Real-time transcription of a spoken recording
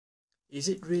Is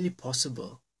it really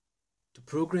possible to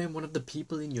program one of the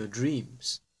people in your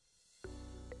dreams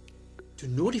to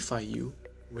notify you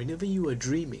whenever you are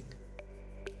dreaming?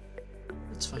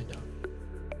 Let's find out.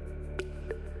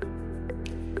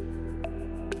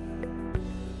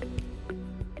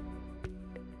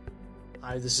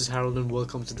 Hi, this is Harold and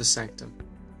welcome to the Sanctum.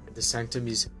 The Sanctum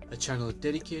is a channel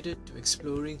dedicated to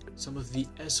exploring some of the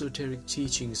esoteric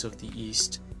teachings of the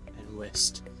East and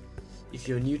West. If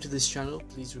you're new to this channel,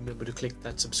 please remember to click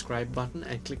that subscribe button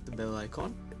and click the bell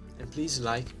icon, and please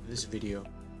like this video.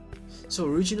 So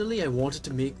originally I wanted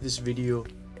to make this video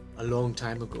a long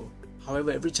time ago.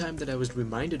 However, every time that I was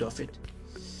reminded of it,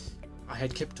 I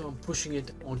had kept on pushing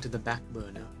it onto the back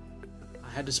burner. I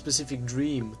had a specific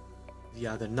dream the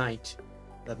other night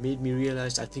that made me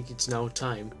realize I think it's now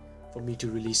time for me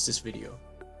to release this video.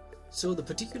 So the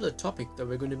particular topic that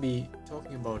we're going to be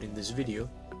talking about in this video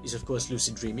is of course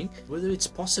lucid dreaming, whether it's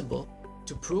possible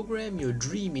to program your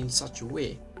dream in such a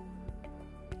way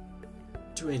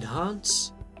to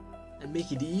enhance and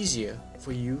make it easier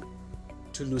for you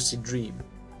to lucid dream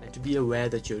and to be aware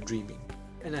that you're dreaming.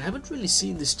 And I haven't really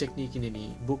seen this technique in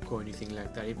any book or anything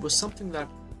like that. It was something that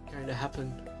kind of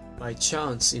happened by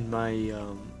chance in my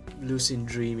lucid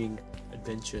dreaming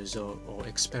adventures or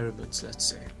experiments, let's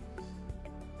say.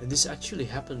 And this actually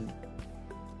happened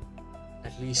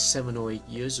at least 7 or 8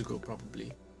 years ago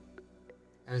probably,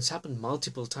 and it's happened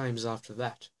multiple times after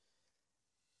that,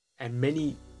 and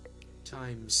many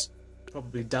times,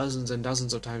 probably dozens and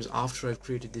dozens of times after I've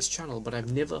created this channel, but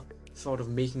I've never thought of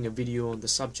making a video on the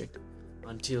subject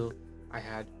until I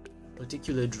had a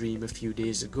particular dream a few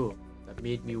days ago that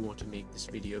made me want to make this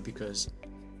video, because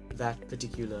that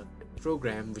particular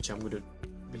program, which I'm going to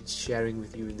be sharing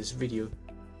with you in this video,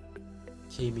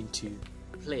 came into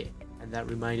play, and that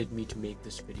reminded me to make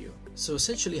this video. So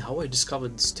essentially how I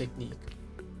discovered this technique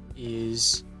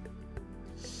is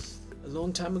a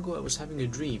long time ago I was having a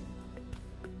dream,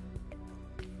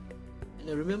 and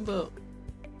I remember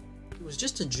it was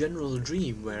just a general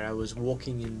dream where I was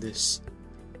walking in this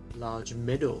large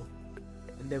meadow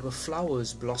and there were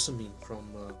flowers blossoming from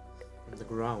the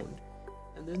ground,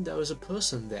 and then there was a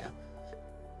person there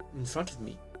in front of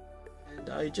me,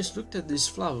 and I just looked at these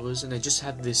flowers and I just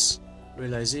had this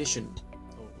realization,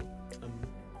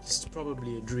 this is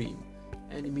probably a dream,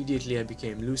 and immediately I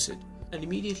became lucid. And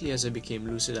immediately as I became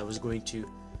lucid, I was going to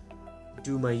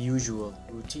do my usual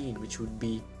routine, which would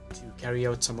be to carry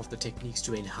out some of the techniques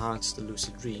to enhance the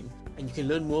lucid dream, and you can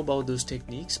learn more about those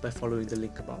techniques by following the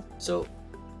link above.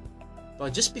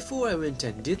 But just before I went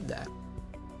and did that,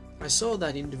 I saw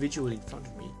that individual in front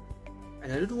of me,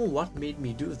 and I don't know what made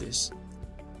me do this,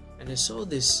 and I saw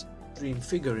this dream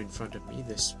figure in front of me,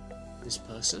 this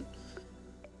person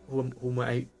whom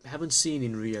I haven't seen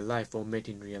in real life or met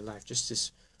in real life, just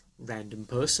this random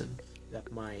person that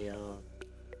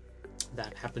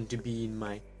that happened to be in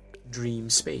my dream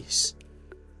space.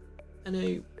 And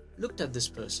I looked at this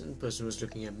person, the person was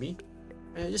looking at me,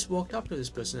 and I just walked up to this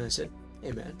person and I said,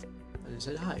 "Hey man," and I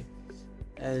said hi,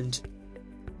 and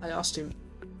I asked him,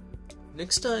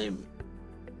 "Next time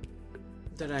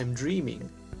that I'm dreaming,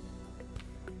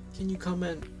 can you come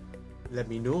and let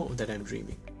me know that I'm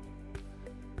dreaming?"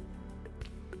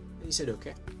 And he said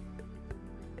okay.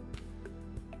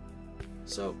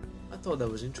 So I thought that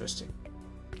was interesting,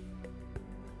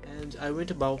 and I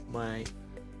went about my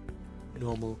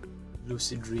normal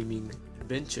lucid dreaming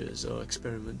adventures or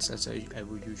experiments as I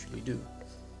would usually do.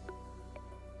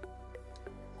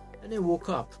 And I woke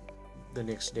up the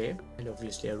next day, and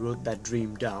obviously I wrote that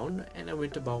dream down and I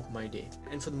went about my day,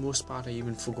 and for the most part I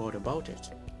even forgot about it.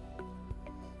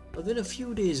 But then a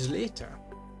few days later,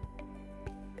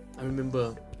 I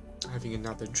remember having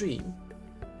another dream,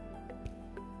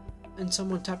 and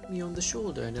someone tapped me on the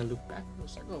shoulder, and I looked back and I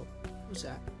was like, "Oh, who's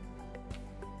that?"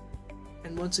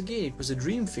 And once again it was a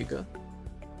dream figure,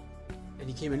 and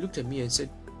he came and looked at me and said,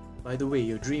 "By the way,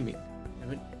 you're dreaming." And I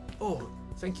went, "Oh,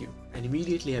 thank you," and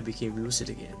immediately I became lucid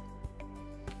again.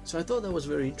 So I thought that was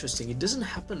very interesting. It doesn't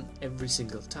happen every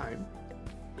single time.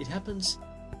 It happens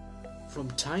from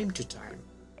time to time,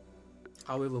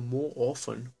 however more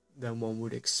often than one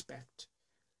would expect.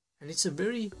 And it's a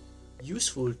very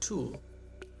useful tool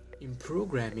in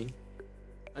programming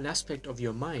an aspect of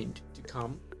your mind to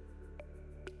come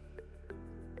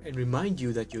and remind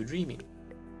you that you're dreaming,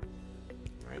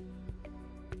 right?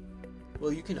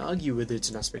 Well, you can argue whether it's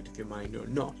an aspect of your mind or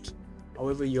not.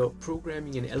 However, you're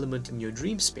programming an element in your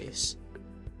dream space,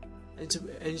 and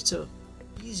it's a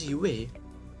easy way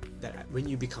that when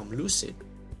you become lucid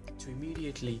to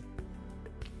immediately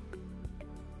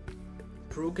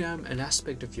program an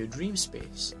aspect of your dream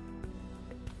space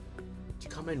to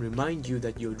come and remind you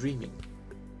that you're dreaming.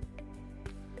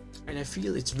 And I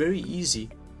feel it's very easy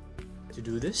to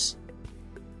do this,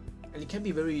 and it can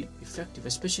be very effective,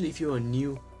 especially if you're a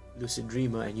new lucid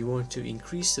dreamer and you want to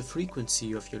increase the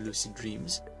frequency of your lucid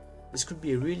dreams. This could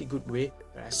be a really good way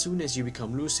that as soon as you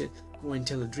become lucid, go and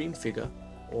tell a dream figure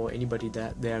or anybody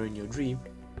that there in your dream,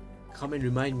 come and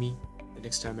remind me the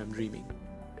next time I'm dreaming.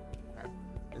 Right?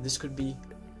 And this could be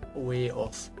a way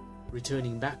of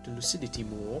returning back to lucidity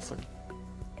more often,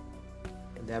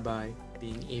 and thereby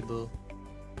being able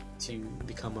to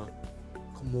become a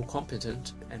more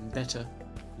competent and better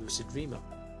lucid dreamer.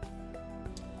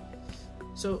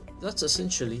 So that's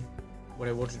essentially what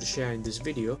I wanted to share in this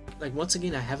video. Like, once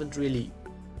again, I haven't really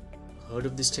heard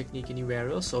of this technique anywhere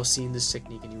else or seen this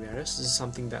technique anywhere else. This is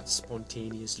something that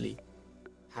spontaneously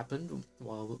happened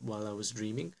while I was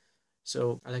dreaming.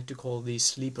 So I like to call these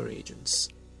sleeper agents.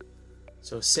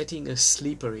 So setting a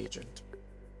sleeper agent.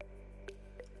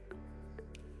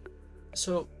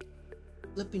 So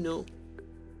let me know,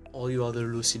 all you other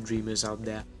lucid dreamers out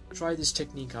there, try this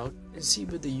technique out and see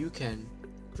whether you can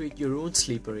create your own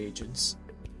sleeper agents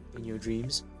in your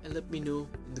dreams, and let me know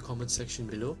in the comment section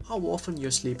below how often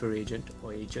your sleeper agent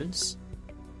or agents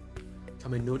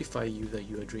come and notify you that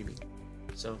you are dreaming.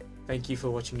 So thank you for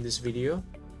watching this video.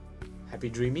 Happy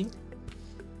dreaming.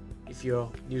 If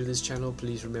you're new to this channel,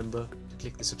 please remember to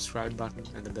click the subscribe button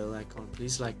and the bell icon.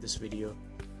 Please like this video,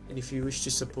 and if you wish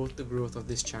to support the growth of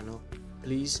this channel,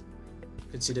 please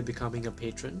consider becoming a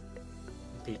patron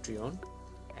on Patreon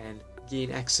and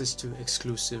gain access to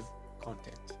exclusive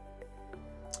content.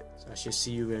 So I shall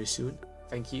see you very soon.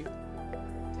 Thank you.